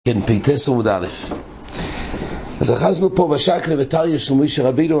כן, פייטס עמוד א'. אז אחזנו פה בשקלה ותריה של משה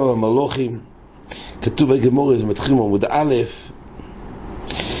רבינו המלוכים. כתוב בגמורה, זה מתחיל מעמוד א'.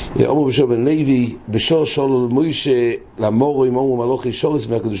 אומר בשור בן לוי, בשור שואל משה למורו עם אמרו מלוכי שורס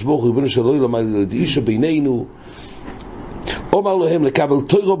מהקדוש ברוך הוא ריבונו של עולם איש בינינו. אומר להם לקבל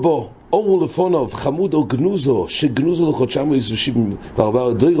תורה בו, אמרו לפוניו חמוד או גנוזו, שגנוזו לחודשיים ויסושים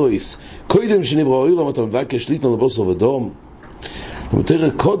וארבעה דוירויס, קודם שנברא העולם אתה מבקש ליטנו לבשר ודום. ומתאר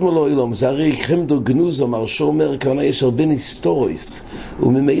קודמו לו אילום, זה הרי חמדו גנוזו, מרשו אומר, כוונה יש הרבה היסטוריס,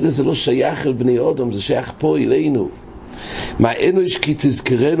 וממילא זה לא שייך אל בני אדם, זה שייך פה אלינו. מה אנוש כי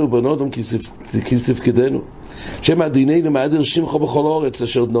תזכרנו בן אדם כי תפקדנו. שם הדיננו מעדר שמחו בכל אורץ,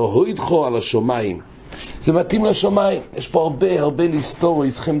 אשר נהוידחו על השומיים. זה מתאים לשומיים, יש פה הרבה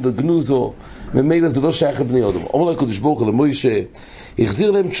היסטוריס, חמדו גנוזו, ממילא זה לא שייך אל בני אדם. אומר לקדוש ברוך הוא למוישה,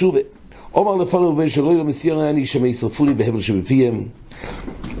 החזיר להם תשובה. אומר לפנו רבי שלא לא מסייר אני שמיישרפו לי בהבל שבפיהם.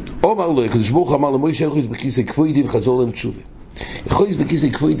 אומר לו, הקדוש ברוך הוא אמר למוישה, יכויס בכיסא כבוידי וחזור להם תשובה. יכויס בכיסא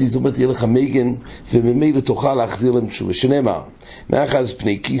כבוידי, זאת אומרת, יהיה לך מגן, וממילא תוכל להחזיר להם תשובה. שנאמר, מאחז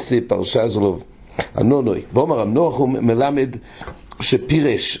פני כיסא פרשה זולוב, הנונוי. ואומר המנוח הוא מלמד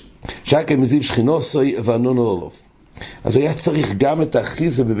שפירש, שהקל מזיב שכינוסוי והנונו אולוב. אז היה צריך גם את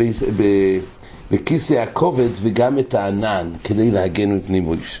האחיזה בכיסא הכובד וגם את הענן, כדי להגן מפני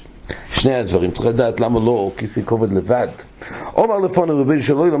מוישה. שני הדברים, צריך לדעת למה לא כיסא כובד לבד. אומר לפונו רבי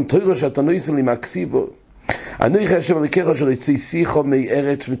שלא ילם תוירו שאתה נויסל עם הקסיבו, אני חשב על הכרח של יציסיכו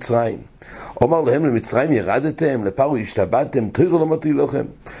מארץ מצרים. אומר להם למצרים ירדתם, לפרו השתבדתם, תוירו לא מתי לכם.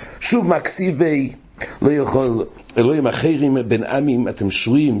 שוב מקסיב בי, לא יכול, אלוהים אחרים בין עמים, אתם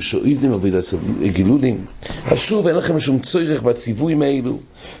שרויים, שאויבדים עבודת גילולים. אז שוב אין לכם שום צורך בציוויים האלו.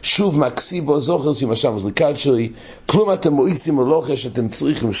 שוב מקסיב בו זוכר שימשם זריקת שוי, כלום אתם מואיסים מלוכה שאתם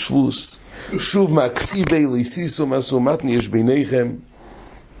צריכים שבוס. שוב מקסיב בי ליסיסו מסומתני יש ביניכם.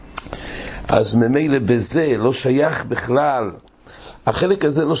 אז ממילא בזה לא שייך בכלל, החלק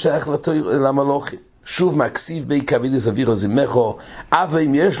הזה לא שייך למלוכים. שוב מקסיב בי כבידי זביר הזימכו, אבל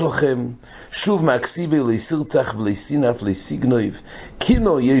אם יש לכם, שוב מקסיב בי ליסרצח וליסינף וליסיגנויב,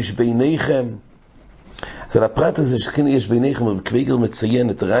 כינו יש ביניכם. אז על הפרט הזה שכינו יש ביניכם, רבי קוויגר מציין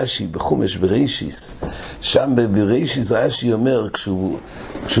את רש"י בחומש בראשיס. שם בראשיס רש"י אומר, כשהוא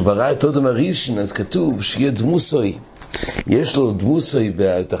ברא את אדם הראשון, אז כתוב שיהיה דמוסוי. יש לו דמוסי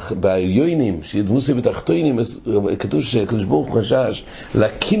בעליונים, שיהיה דמוסי בתחתונים, כתוב שהקדוש ברוך הוא חשש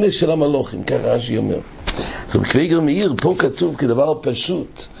לקינא של המלוכים, ככה רש"י אומר. אז בקוויגר מאיר, פה כתוב כדבר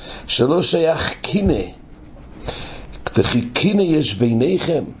פשוט, שלא שייך קינא, וכי קינא יש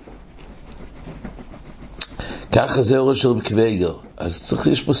ביניכם. ככה זה אורו של בקוויגר. אז צריך,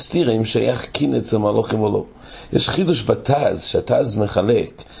 יש פה סתירה אם שייך קינא אצל המלוכים או לא. יש חידוש בתז, שהתז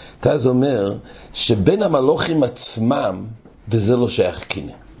מחלק. תז אומר שבין המלוכים עצמם, בזה לא שייך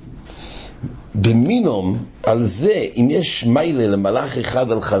קינא. במינום, על זה, אם יש מיילה למלאך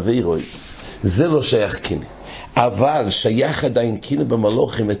אחד על חברוי, זה לא שייך קינא. אבל שייך עדיין קינא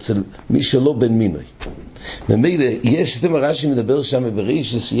במלוכים אצל מי שלא בן מינוי. ממילא, יש, זה רש"י מדבר שם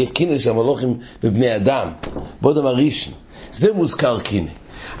בראשון, שיהיה קינא של המלוכים בבני אדם, באדם הראשון. זה מוזכר קינא.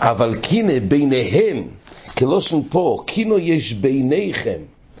 אבל קינא ביניהם, כלושן פה, קינא יש ביניכם.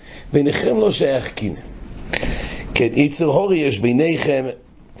 ביניכם לא שייך קינא. כן, יצר הורי יש ביניכם,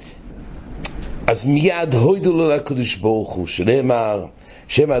 אז מיד הוידו לו לקדוש ברוך הוא, שנאמר,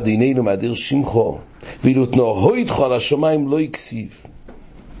 שם אדיננו מאדיר שמחו, ואילו תנו הוידחו על השמיים לא יקסיב.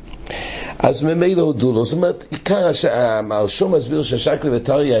 אז ממילא הודו לו. זאת אומרת, עיקר המרשום מסביר שהשקלה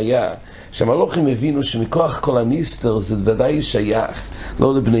ותריה היה, שהמלוכים הבינו שמכוח כל הניסטר זה ודאי שייך,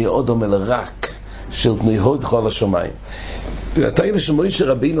 לא לבני אדם אלא רק של תנו הוידחו על השמיים. והתאינה של משה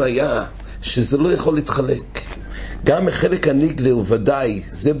רבינו היה שזה לא יכול להתחלק. גם החלק הנגלה הוא ודאי,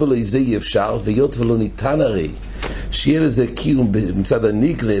 זה בלא זה אי אפשר, ויות ולא ניתן הרי, שיהיה לזה קיום מצד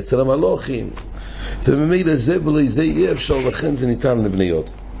הנגלה אצל המלוכים, וממילא זה בלא זה אי אפשר, לכן זה ניתן לבני אדם.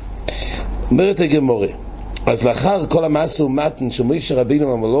 אומרת הגמורה, אז לאחר כל המעשה ומתן של משה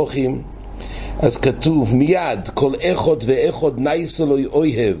רבינו המלוכים, אז כתוב מיד כל אחד ואחד נייסו לו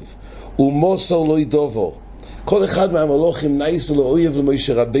אויב ומוסר לו דובר. כל אחד מהמלוכים נייסו לו אויב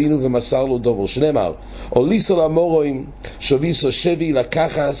למשה רבינו ומסר לו דובר, שנאמר אוליסו למורוים שוביסו שבי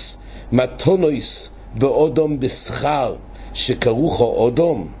לקחס מתונויס באודום בשכר שקרוחו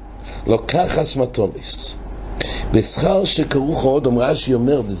אודום לקחס מתונויס בשכר שקרוחו אודום. רש"י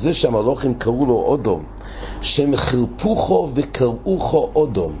אומר בזה שהמלוכים קראו לו אודום, שהם חרפוכו וקראוכו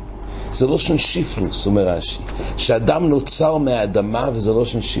אודום, זה לא שן שיפלוס, אומר רש"י, שאדם נוצר מהאדמה וזה לא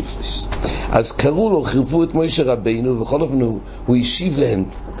שן שיפלוס. אז קראו לו, חרפו את משה רבינו, ובכל אופן הוא השיב להם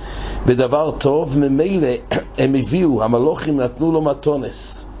בדבר טוב. ממילא הם הביאו, המלוכים נתנו לו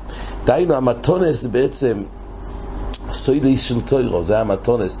מתונס, דיינו, המתונס זה בעצם סוידס של תוירו, זה היה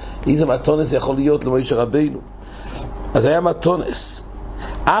מתונס. איזה מתונס יכול להיות למשה רבינו? אז היה מתונס.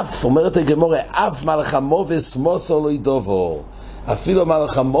 אף, אומרת הגמורה, אף מלאך המובס מוסר לו דובור. אפילו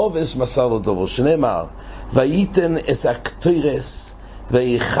מלאך המובס מסר לו דובור, שנאמר, וייתן אס הקטוירס,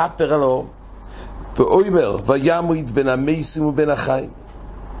 ויחפר עלו, ואוימר, וימויד בין המייסים ובין החיים.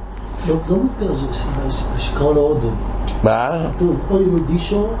 לא מזכר שקראו לו אודו. מה? כתוב, או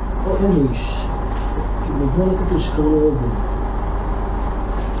יהודישו, או אלויש. בגמור לא כתוב שקראו לו אודו.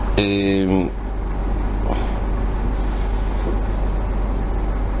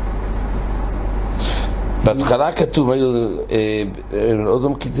 בהתחלה כתוב, עוד לא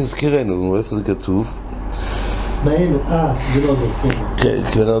תזכרנו, איפה זה כתוב? בהם, זה לא אדום, כן.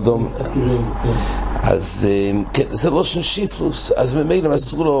 כן, אדום. אז כן, זה לא של שיפלוס, אז ממילא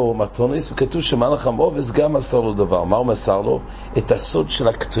מסרו לו מתונס, וכתוב שמלאך המובס גם מסר לו דבר. מה הוא מסר לו? את הסוד של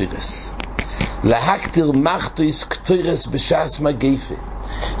הקטוירס. להקטיר מחטויס קטוירס בשעס מגייפה.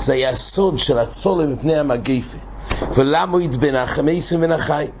 זה היה הסוד של הצולם מפני המגייפה. ולמה הוא יתבין החמייסים בין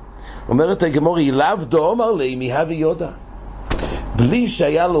החיים? אומרת הגמורה, אליו דו אמר לי מהווה יודה. בלי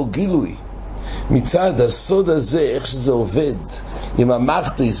שהיה לו גילוי מצד הסוד הזה, איך שזה עובד עם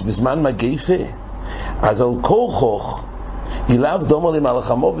המחטויס בזמן מגייפה, אז על כורחוך אליו דו אמר לי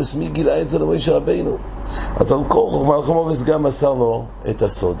מלאך המובס, מי גילה את זה למשה רבינו? אז על כורחוך מלאך המובס גם מסר לו את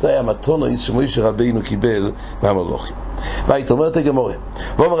הסוד. זה היה מתונוס שמשה רבינו קיבל מהמלוכים. והיית אומרת הגמורה,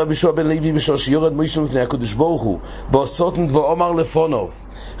 ואומר רבי יהושע בן לוי בשעה שיורד משה לפני הקדוש ברוך הוא בסוטן ואומר לפונוב,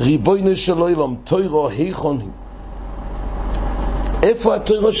 ריבונו של עולם, תוירו היכון היא. איפה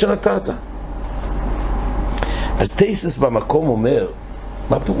התוירו שנתת? אז תייסס במקום אומר,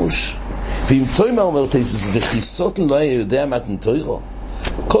 מה פירוש? ואם תוימה אומר תייסס, וחיסוטן לא היה יודע מתן תוירו?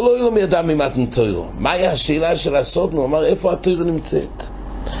 כל העולם ידע ממתן תוירו. מה היה השאלה של הסוטן? הוא אמר, איפה התוירו נמצאת?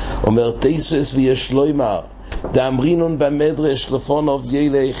 אומר תייסס, ויש לא אמר, דאמרינון במדרש לפונוב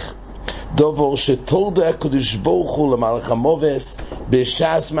ילך, דובר שתורדו הקדוש ברוך הוא למלאך המובס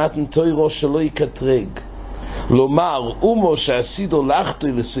בשעס מתן תוירו שלא יקטרג. לומר, אומו שעשידו לחתו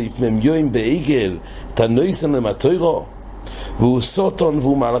לסעיף ממוים בעגל תנויסן למתוירו, והוא סוטון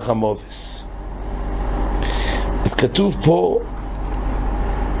והוא מלאך המובס. אז כתוב פה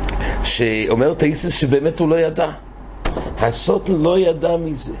שאומר תייסס שבאמת הוא לא ידע, הסוטון לא ידע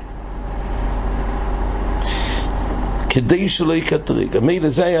מזה, כדי שלא יקטרג. מילא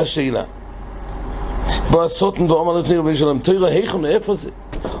זה היה השאלה. בוא הסוטן ואומר לפני רבי שלם, תוירו היכון, איפה זה?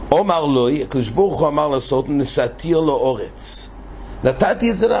 אומר לו, הקדוש ברוך הוא אמר לסוטן, נסתיר לו אורץ,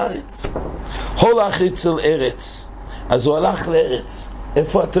 נתתי את זה לארץ. הולך אצל ארץ, אז הוא הלך לארץ.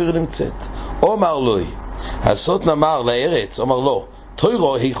 איפה התוירו נמצאת? אומר לו, הסוטן אמר לארץ, אומר לו,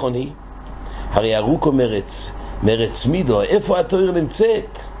 תוירו היכון היא? הרי ארוכו מרץ מידו, איפה התוירו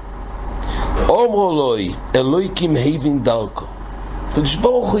נמצאת? אומרו לוי, אלוהיקים הבין דרכו. הקדוש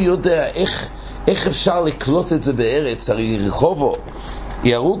ברוך הוא יודע איך אפשר לקלוט את זה בארץ. הרי רחובו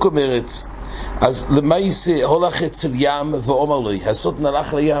ירוקו מארץ. אז למעשה הולך אצל ים ואומר לוי, הסוטן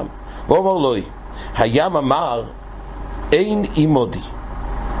הלך לים ואומר לוי, הים אמר אין אימודי,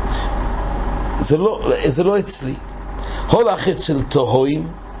 זה לא אצלי. הולך אצל תהוים,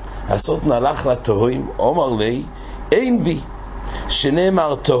 הסוטן הלך לתהוים, אומר לי אין בי,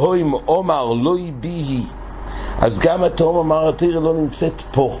 שנאמר תהוים אומר לוי בי, אז גם התהום אמר התיר לא נמצאת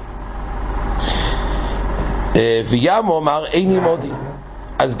פה. וים אומר אין אימודי,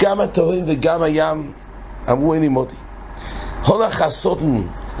 אז גם התהוים וגם הים אמרו אין אימודי. הולך הסוטן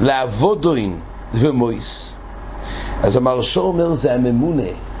לעבודוין ומויס. אז המרשו אומר זה הממונה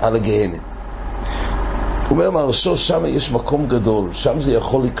על הגהנם. הוא אומר מרשו שם יש מקום גדול, שם זה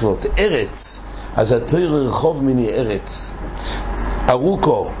יכול לקלוט ארץ, אז התיר רחוב מיני ארץ,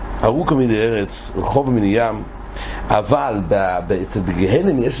 ארוכו מיני ארץ, רחוב מיני ים, אבל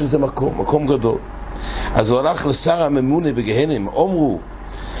בגהנם יש איזה מקום גדול. אז הוא הלך לשר הממונה בגהנם, אומרו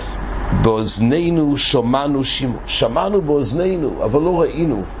באוזנינו שמענו באוזנינו, אבל לא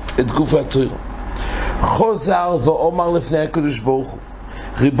ראינו את גוף התיר. חוזר ואומר לפני הקדוש ברוך הוא,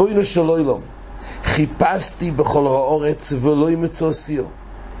 ריבונו של עולם, חיפשתי בכל הארץ ולא ימצא סיו.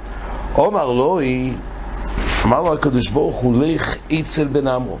 אמר לו הקדוש ברוך הוא, לך אצל בן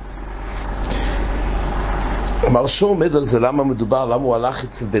עמרם. המרשו עומד על זה, למה מדובר, למה הוא הלך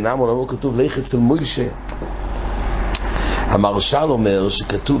אצל בן עמרם, למה הוא כתוב לך אצל מוישה. המרשל אומר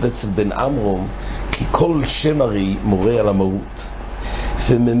שכתוב אצל בן עמרם כי כל שם הרי מורה על המהות,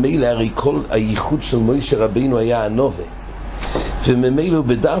 וממילא הרי כל הייחוד של מוישה רבינו היה הנובה, וממילא הוא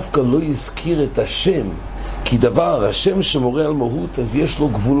בדווקא לא יזכיר את השם, כי דבר, השם שמורה על מהות, אז יש לו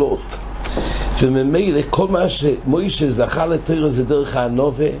גבולות, וממילא כל מה שמוישה זכה לתורה זה דרך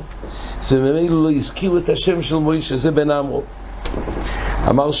הנובה, וממילא לא הזכירו את השם של מוישה, זה בן עמרם.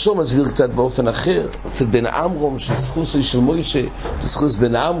 אמר שום מסביר קצת באופן אחר, אצל בן עמרם, שזכוסי של מוישה, זכוס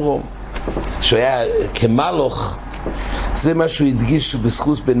בן עמרם, שהוא היה כמלוך, זה מה שהוא הדגיש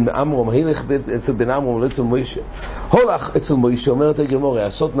בזכוס בן עמרם, הילך אצל בן עמרם, לא אצל מוישה. הולך אצל מוישה, אומרת הגמרא,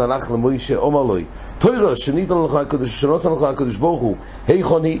 הסות נלך למוישה, אומר לו, תורה שניתן לך הקדוש, שנוסן לך הקדוש ברוך הוא,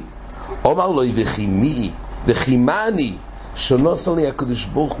 היכון היא? אומר לו, וכי מה אני, שנוסן לי הקדוש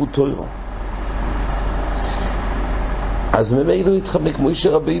ברוך הוא תורה. אז ממילא התחמק,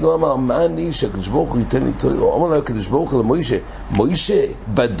 מוישה רבינו אמר, מה אני שהקדוש ברוך הוא ייתן לי תורה? אומר לו הקדוש ברוך הוא למוישה, מוישה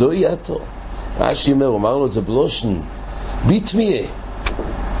בדוי אתו. רש"י אומר, אמר לו את זה בלושן, ביטמיה.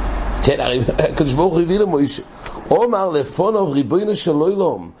 כן, הרי הקדוש ברוך הוא הביא למוישה. אומר לפונוב ריבונו של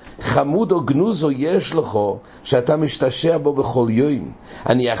עולם, חמוד או גנוזו יש לך, שאתה משתשע בו בכל יום.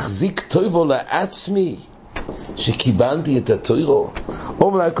 אני אחזיק טובו לעצמי, שקיבלתי את התורה.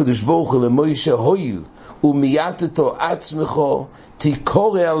 אומר הקדוש ברוך הוא למוישה, הויל, ומייתתו עצמך,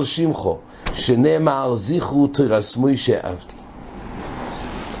 תקורא על שמך, שנאמר זכרו תורס מוישה עבדי.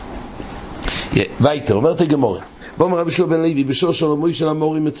 weiter, אומרת הגמרא, ואומר רבי יהושע בן לוי, בשור של מוישה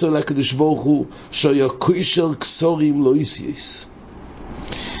למורים אצל הקדוש ברוך הוא, שהיה קושר קסורים לא יסייס.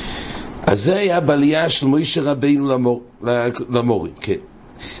 אז זה היה בעלייה של מוישה רבינו למורים, כן.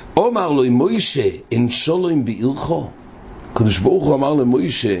 אומר לו, מוישה, אין שולם בעירך? הקדוש ברוך הוא אמר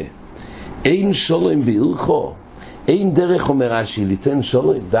למוישה, אין שולם בעירך, אין דרך, אומר רש"י, ליתן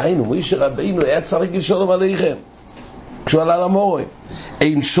שולם. דהיינו, מוישה רבינו היה צריך להגיד שולם עליכם כשהוא עלה למורים.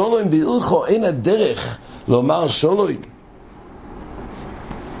 אין שולם בעירך, אין הדרך לומר שולם.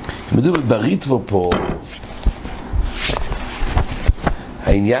 מדובר בריטבו פה,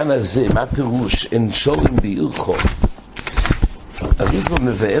 העניין הזה, מה פירוש אין שולם בעירך? הריטבו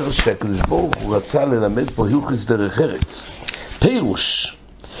מבאר שהקדוש ברוך הוא רצה ללמד פה הלכות דרך ארץ. פירוש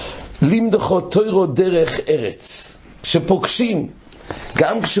לימדך תורה דרך ארץ, כשפוגשים,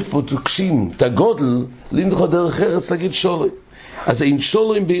 גם כשפוגשים את הגודל, לימדך דרך ארץ להגיד שולם. אז אין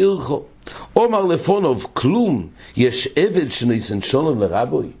שולם בעירך. אומר לפונוב, כלום, יש עבד שניסן שולם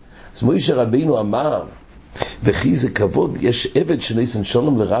לרבוי. אז מוישה רבינו אמר, וכי זה כבוד, יש עבד שניסן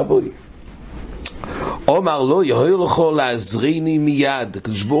שולם לרבוי. אומר לו, יהיו לך לעזריני מיד.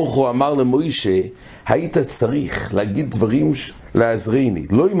 הקדוש ברוך הוא אמר למוישה, היית צריך להגיד דברים לעזריני.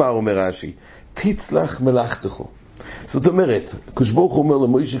 לא אמר, אומר רש"י, תצלח מלאכתך. זאת אומרת, הקדוש ברוך הוא אומר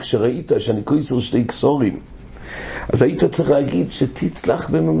למוישה, כשראית שאני קויסר שתי קסורים, אז היית צריך להגיד שתצלח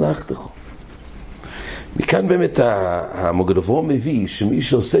בממלכתך. מכאן באמת המגן אברהם מביא שמי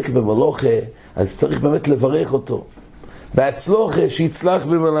שעוסק במלוכה, אז צריך באמת לברך אותו. בהצלחה שיצלח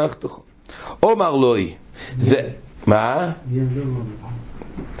בממלכתך. אומר לוי, מה?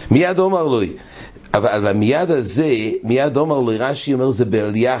 מיד אומר לוי. אבל המיד הזה, מיד אומר לוי, רש"י אומר, זה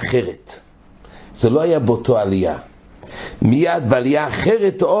בעלייה אחרת. זה לא היה באותו עלייה. מיד בעלייה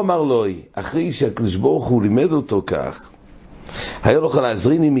אחרת אומר לוי, אחרי שהקדוש ברוך הוא לימד אותו כך, היה לך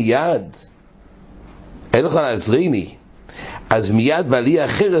לעזריני מיד, היה לך לעזריני, אז מיד בעלייה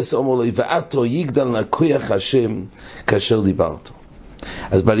אחרת אומר לוי, ואתו יגדל נקויח השם כאשר דיברת.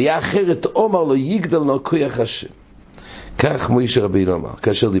 אז בעלייה אחרת אומר לו, יגדל נקויח השם. כך מוישה רבינו אמר,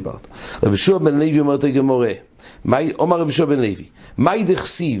 כאשר דיברת. רבי יהושע בן לוי אומר את הגמרא, אומר רבי יהושע בן לוי, מהי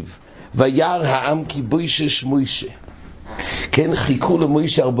דכסיב וירא העם כי בוישש מוישה. כן, חיכו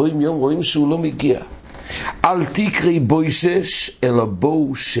למוישה 40 יום, רואים שהוא לא מגיע. אל תקראי בוישש אלא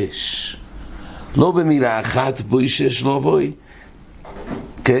בואו שש. לא במילה אחת בוישש לא בואי,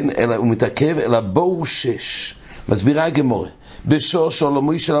 כן, אלא הוא מתעכב, אלא בואו שש. מסבירה הגמרא, בשור של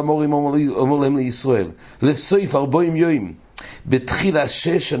מוישה למורים אומר להם לישראל, לסוף 40 יום, בתחילה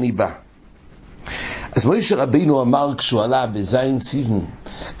 6 אני בא. אז מוישה רבינו אמר כשהוא עלה בזין סיבן,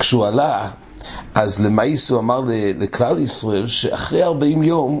 כשהוא עלה, אז למעיס הוא אמר לכלל ישראל שאחרי 40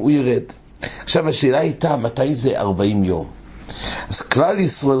 יום הוא ירד. עכשיו השאלה הייתה מתי זה 40 יום. אז כלל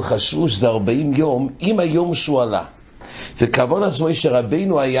ישראל חשבו שזה 40 יום עם היום שהוא עלה. וכעבור אז מוישה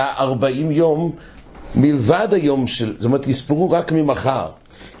רבינו היה 40 יום מלבד היום של, זאת אומרת, יספרו רק ממחר,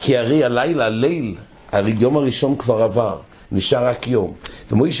 כי הרי הלילה, הליל, הרי יום הראשון כבר עבר, נשאר רק יום,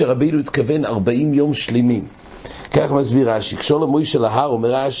 ומוישה רבינו התכוון 40 יום שלמים. כך מסביר רש"י, כשאול למוישה להר,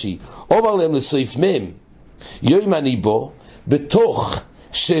 אומר רש"י, אומר להם לסעיף מם, יום אני בו, בתוך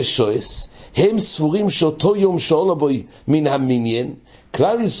 6 שועס, הם ספורים שאותו יום שאול בוי מן המניין,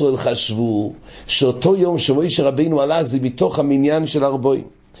 כלל ישראל חשבו שאותו יום שמוישה רבינו עלה, זה מתוך המניין של 40.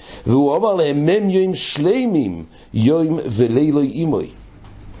 והוא אומר להם, מם יום שלמים, יום ולילוי אימוי.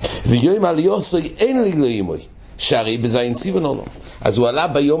 ויום עליוסוי אין לילוי אימוי. שהרי בזין סיבן או לא. אז הוא עלה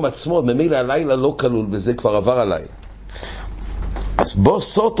ביום עצמו, ממילא הלילה לא כלול, בזה כבר עבר הלילה. אז בו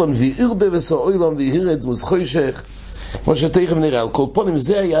סוטון וירבה וסאוילום וירד מוסחוישך, כמו שתכף נראה. על כל פונים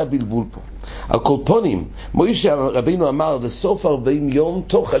זה היה הבלבול פה. על כל פונים, מוישה רבינו אמר לסוף 40 יום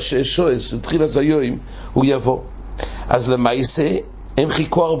תוך הששועס של תחילת היום הוא יבוא. אז למעשה הם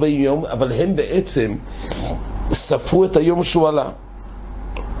חיכו 40 יום, אבל הם בעצם ספרו את היום שהוא עלה.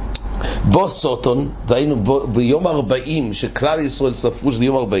 בו סוטון, דהיינו ביום 40 שכלל ישראל ספרו שזה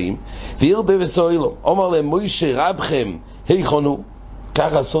יום 40, וירבה וסאוילום, אומר להם מוישה רבכם היכונו,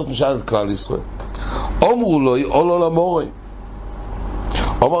 ככה סוטון שאל את כלל ישראל. אמרו לו עולו למורה,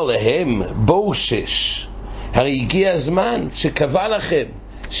 אומר להם בואו 6, הרי הגיע הזמן שקבע לכם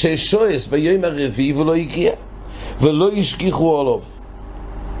ששועס ביום הרביעי ולא הגיע ולא ישגיחו עליו.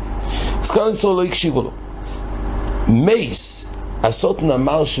 אז כלל ישראל לא הקשיבו לו. מייס, הסוטון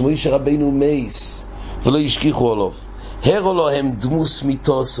אמר שמוישה רבינו מייס ולא ישגיחו עליו. הראו לו הם דמוס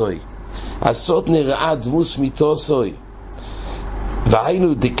מיתוסוי, הסוטון ראה דמוס מיתוסוי,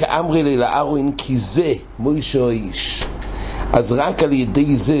 והיינו דקאמרי לי לארון כי זה מוישה האיש. אז רק על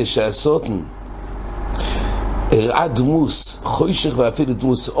ידי זה שהסוטון הראה דמוס חוישך ואפילו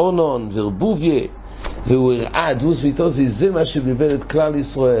דמוס אונון ורבוביה, והוא הראה דמוס מיתוסי, זה מה שבלבל את כלל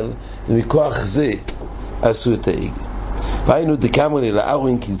ישראל, ומכוח זה עשו את העגל. והיינו דקאמרי לי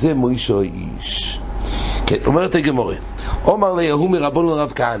לארון כי זה מוישה האיש. כן, אומרת הגמרא, אומר ליהוא מרבנו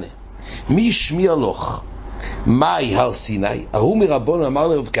לרב כהנא, מי השמיע לך מהי הר סיני? ההוא מרבנו אמר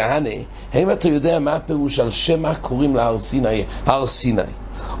לרב כהנא, האם אתה יודע מה הפירוש על שמה קוראים להר סיני הר סיני?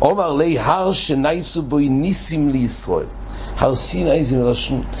 אומר לי הר שנייסו בו ניסים לישראל. הר סיני זה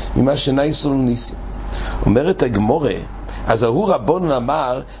מלשון ממה שנייסו לו ניסים. אומרת הגמרא, אז ההוא רבנו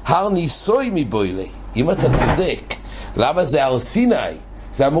אמר הר ניסוי מבוילי. אם אתה צודק, למה זה הר סיני?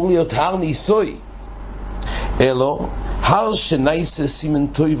 זה אמור להיות הר ניסוי. אלו הר שנייסה סימן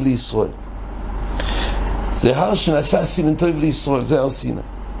טוב לישראל, זה הר שנעשה סימן טוב לישראל, זה הר סיני.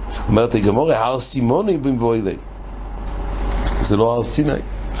 אומרת הגמרא, הר סימוני במבוילי, זה לא הר סיני.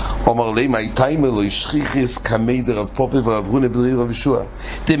 אומר לי, מי תיימר לו ישכיחס כמי דרב פופה ורב הונה בדרי רב ישוע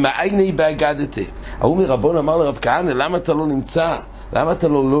דמעייני באגדתה. ההוא מרבון אמר לרב כהנא, למה אתה לא נמצא? למה אתה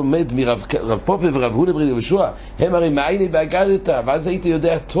לא לומד מרב פופה ורב הונה בדרי רב ישוע? הם הרי מעייני באגדתה, ואז היית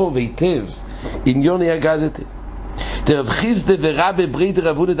יודע טוב היטב עניוני אגדתה. דרב חיסדה ורבה ברי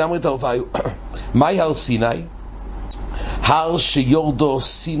דרב הונה דאמרי תרפיו. מהי הר סיני? הר שיורדו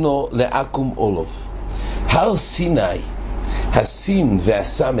סינו לעקום אולוב. הר סיני, הסין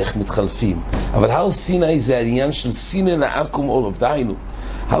והסמך מתחלפים, אבל הר סיני זה העניין של סיני לעקום אולוב. דהיינו,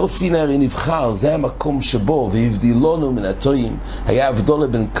 הר סיני הרי נבחר, זה המקום שבו והבדילונו מן הטועים, היה הבדולה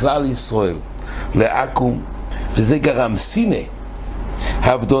בין כלל ישראל לעקום, וזה גרם סיני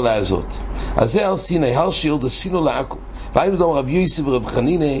ההבדולה הזאת. אז זה הר סיני, הר שיורדו סינו לעקום. והיינו דום רבי יוסף ורב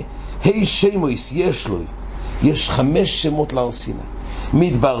חנינא, היי שמויס יש לו, יש 5 שמות להר סיני.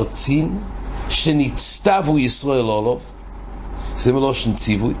 מדבר צין שנצטוו ישראל עולוב, זה מלושן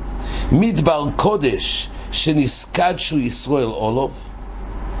ציווי. מדבר קודש שנסקדשו ישראל עולוב,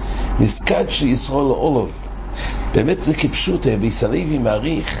 נסקדשו ישראל עולוב, באמת זה כפשוט. ביסלוי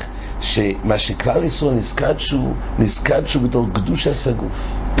מעריך שמה שכלל ישראל נסקדשו בתור קדושה סגוף,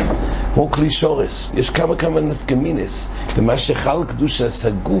 כמו כלי שורס. יש כמה נפקמינס במה שחל קדושה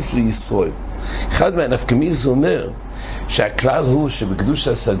סגוף לישראל. אחד מהנפקמינס אומר שהכלל הוא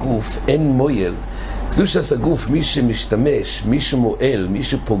שבקדושה סגוף אין מויל. קדושה סגוף, מי שמשתמש, מי שמועל, מי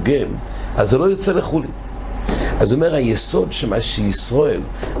שפוגם, אז זה לא יוצא לחולי. אז אומר היסוד שמה שישראל,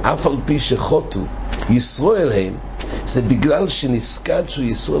 אף על פי שחוטו ישראל הם, זה בגלל שנסקדשו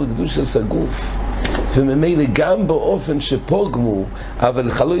ישראל קדושה סגוף, וממילא גם באופן שפוגמו,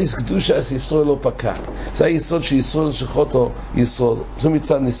 אבל חלויס קדושה אז ישראל לא פקע. זה היסוד שישראל שחוטו ישראל, זה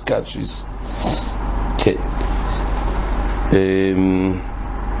מצד נסקדשו ישראל. כן.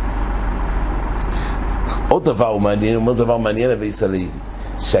 עוד דבר מעניין ביסלוי,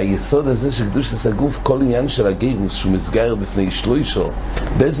 שהיסוד הזה של קדושת הגוף, כל עניין של הגירוס שהוא מסגר בפני שלוישו,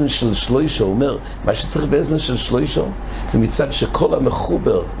 באזן של שלוישו, הוא אומר, מה שצריך באזן של שלוישו זה מצד שכל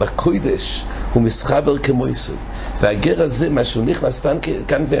המחובר לקודש הוא מסחבר כמו יסוד, והגר הזה, מה שהוא נכנס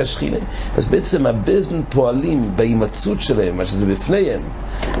כאן והשכינה, אז בעצם הבזן פועלים בהימצאות שלהם, מה שזה בפניהם,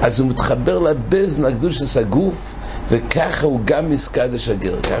 אז הוא מתחבר לבזן הקדושת הגוף, וככה הוא גם מסקדש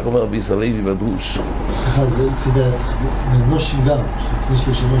הגר. ככה אומר רבי יסלוי בדרוש. לפי זה נושים גם, לפני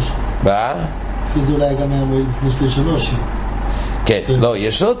 3 נושים. מה? לפי זה אולי גם היה מועיל לפני 3 נושים. כן, לא,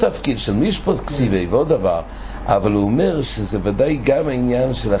 יש עוד תפקיד של משפט קסיבי ועוד דבר, אבל הוא אומר שזה ודאי גם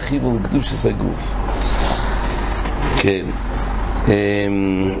העניין של החיבור לקדושת הגוף. כן.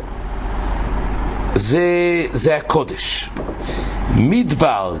 זה הקודש.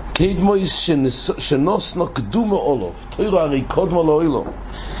 מדבר, כדמויס שנוסנו קדומו אולוף, תוירו הרי קודמו לאוילו.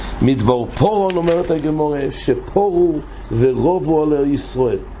 מדבר פורון, אומרת הגמורה, שפורו ורובו עלי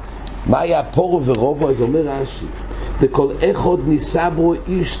ישראל. מה היה פורו ורובו? אז אומר רש"י, דכל אחד ניסברו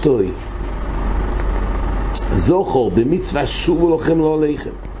אישתוי, זוכר במצווה שובו לכם לא עליכם.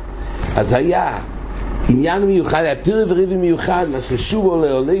 אז היה עניין מיוחד, היה פירי וריבי מיוחד, מה ששובו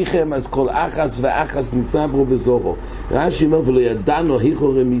לא עליכם, אז כל אחס ואחס ניסברו בזוכר. רש"י אומר, ולא ידענו היכו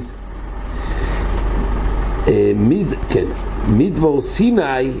רמיס. מדבר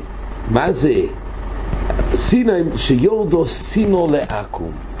סיני, מה זה? סיני שיורדו סינו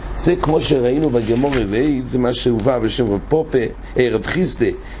לעקום. זה כמו שראינו בגמור רביעית, זה מה שהובא בשם רב פופה, רב חיסדה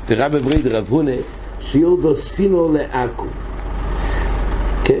ורב ברייד רב הונה, שיורדו סינו לעקום.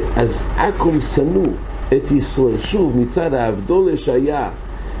 כן, אז עקום שנאו את ישראל. שוב, מצד ההבדולה שהיה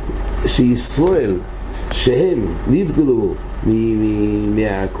שישראל שהם נבדלו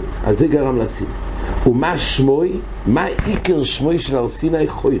מהעקום, אז זה גרם לסיני. ומה שמוי? מה עיקר שמוי של הר סיני?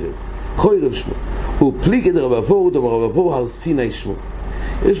 חוירב שמו. הוא פליגת רבבו, דאמר רבבו הר סיני שמו.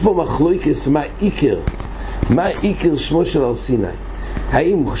 יש פה מחלוקת מה עיקר שמו של הר סיני.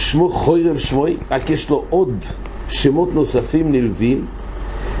 האם שמו חוירב שמוי, רק יש לו עוד שמות נוספים נלווים,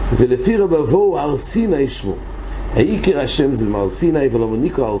 ולפי רבבו הר סיני שמו. העיקר השם זה הר סיני, ולא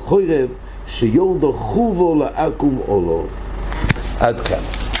מניקו על חוירב שיורדו חובו לעקום עולו. עד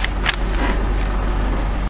כאן.